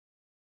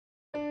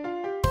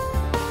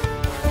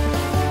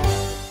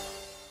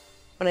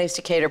when I used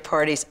to cater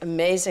parties,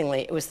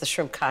 amazingly, it was the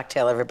shrimp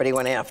cocktail everybody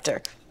went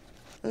after.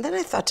 And then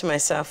I thought to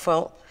myself,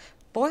 well,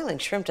 boiling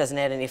shrimp doesn't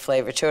add any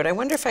flavor to it. I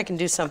wonder if I can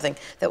do something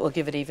that will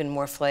give it even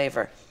more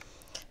flavor.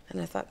 And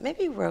I thought,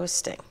 maybe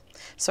roasting.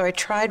 So I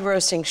tried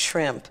roasting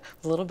shrimp,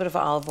 a little bit of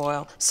olive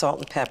oil, salt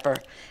and pepper,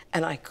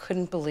 and I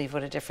couldn't believe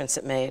what a difference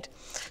it made.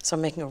 So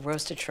I'm making a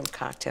roasted shrimp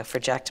cocktail for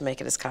Jack to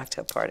make at his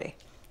cocktail party.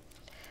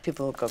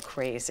 People will go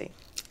crazy.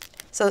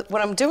 So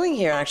what I'm doing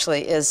here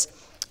actually is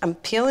I'm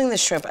peeling the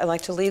shrimp. I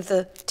like to leave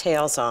the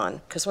tails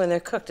on, because when they're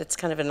cooked, it's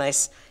kind of a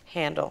nice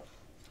handle.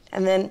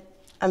 And then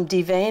I'm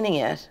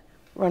deveining it,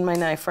 run my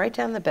knife right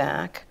down the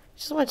back.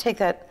 Just want to take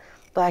that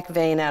black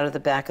vein out of the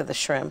back of the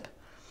shrimp,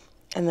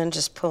 and then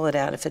just pull it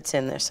out if it's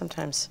in there.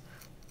 Sometimes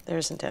there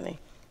isn't any.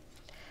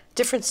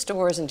 Different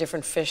stores and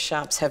different fish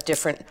shops have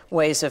different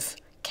ways of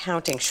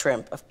counting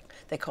shrimp.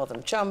 They call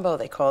them jumbo,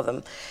 they call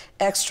them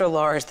extra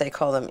large, they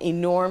call them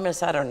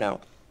enormous, I don't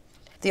know.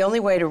 The only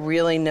way to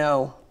really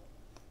know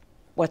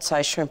what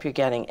size shrimp you're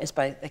getting is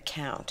by the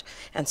count.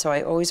 And so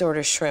I always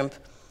order shrimp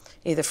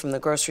either from the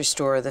grocery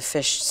store or the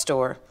fish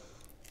store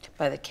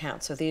by the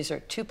count. So these are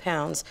 2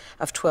 pounds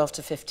of 12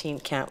 to 15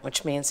 count,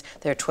 which means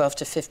there are 12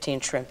 to 15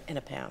 shrimp in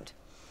a pound.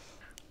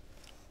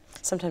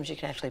 Sometimes you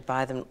can actually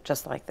buy them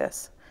just like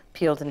this,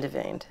 peeled and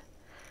deveined.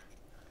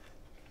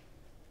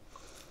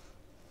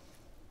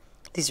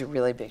 These are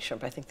really big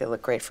shrimp. I think they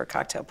look great for a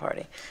cocktail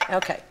party.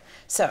 Okay,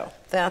 so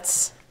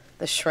that's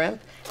the shrimp,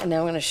 and now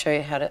I'm going to show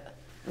you how to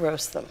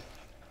roast them.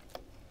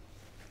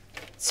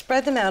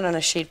 Spread them out on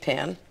a sheet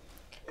pan,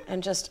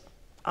 and just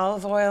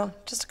olive oil,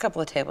 just a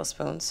couple of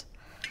tablespoons,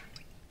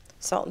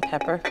 salt and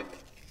pepper.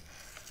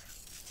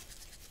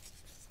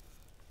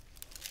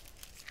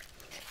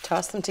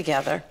 Toss them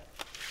together.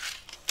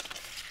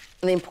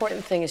 And the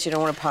important thing is you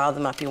don't want to pile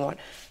them up. You want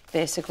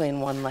basically in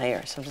one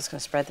layer. So I'm just going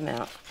to spread them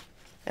out.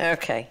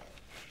 Okay,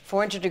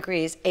 400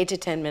 degrees, 8 to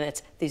 10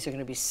 minutes. These are going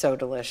to be so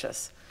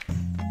delicious.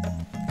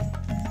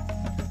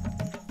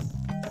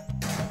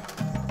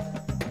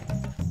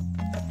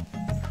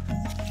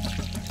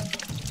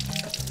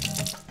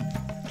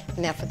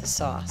 Now for the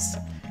sauce.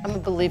 I'm a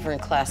believer in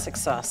classic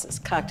sauces.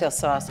 Cocktail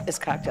sauce is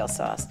cocktail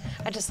sauce.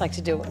 I just like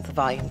to do it with the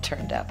volume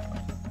turned up.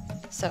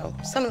 So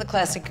some of the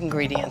classic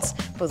ingredients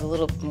with a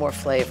little more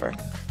flavor.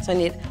 So I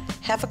need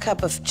half a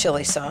cup of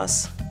chili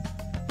sauce.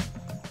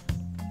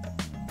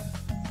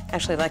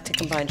 Actually, I like to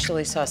combine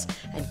chili sauce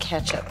and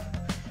ketchup.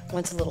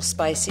 One's a little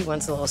spicy,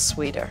 one's a little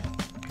sweeter.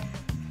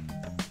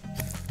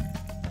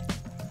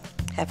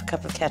 Half a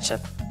cup of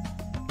ketchup.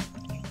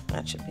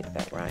 That should be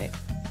about right.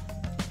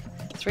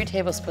 3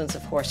 tablespoons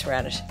of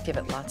horseradish. Give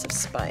it lots of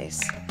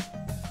spice,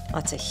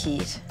 lots of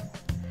heat.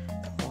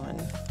 1,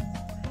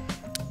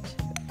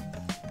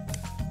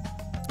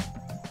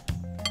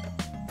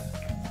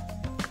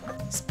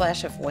 2.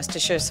 Splash of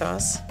Worcestershire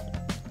sauce.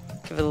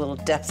 Give it a little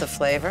depth of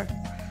flavor.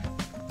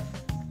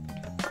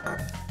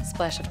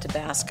 Splash of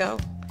Tabasco.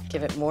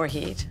 Give it more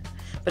heat,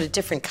 but a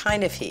different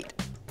kind of heat.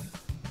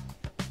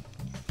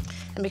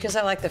 And because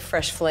I like the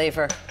fresh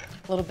flavor,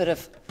 a little bit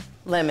of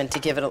lemon to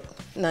give it a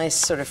nice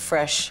sort of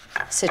fresh,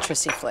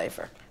 citrusy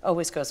flavor.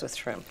 Always goes with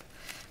shrimp.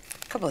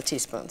 A couple of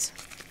teaspoons.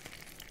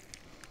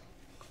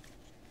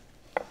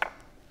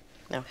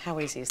 Now, how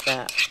easy is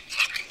that?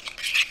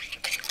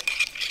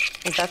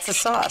 And that's the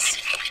sauce.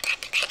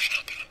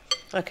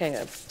 Okay, I'm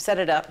gonna set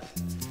it up.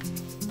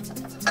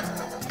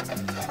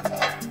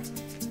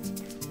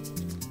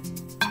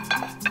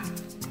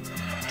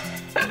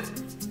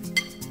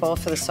 Bowl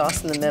for the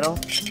sauce in the middle.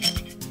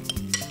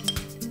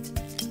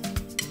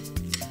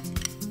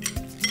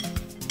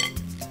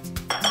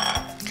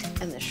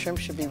 And the shrimp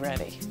should be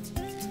ready.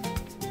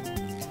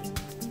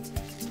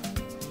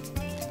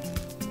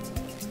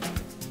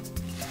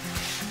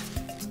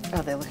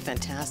 Oh, they look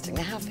fantastic.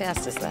 Now, how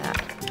fast is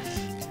that?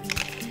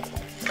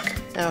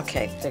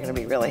 Okay, they're gonna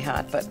be really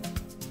hot, but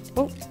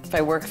if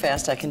I work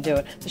fast, I can do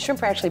it. The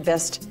shrimp are actually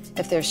best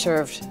if they're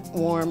served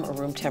warm or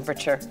room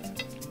temperature.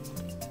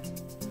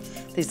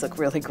 These look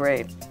really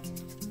great.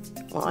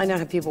 Well, I know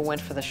how people went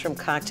for the shrimp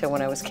cocktail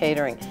when I was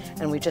catering,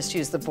 and we just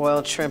used the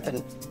boiled shrimp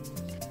and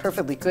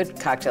perfectly good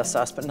cocktail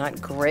sauce, but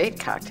not great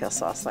cocktail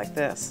sauce like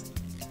this.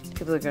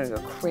 People are gonna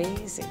go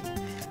crazy.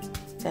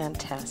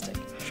 Fantastic.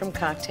 Shrimp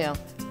cocktail,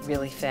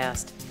 really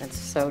fast, and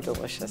so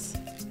delicious.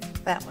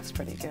 That looks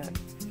pretty good.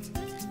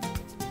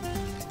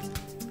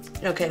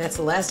 Okay, that's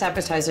the last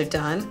appetizer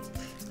done.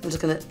 I'm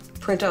just gonna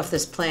print off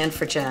this plan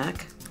for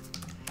Jack.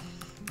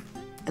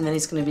 And then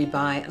he's gonna be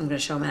by, I'm gonna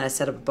show him how to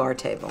set up a bar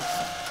table.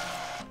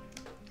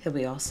 He'll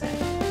be all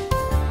set.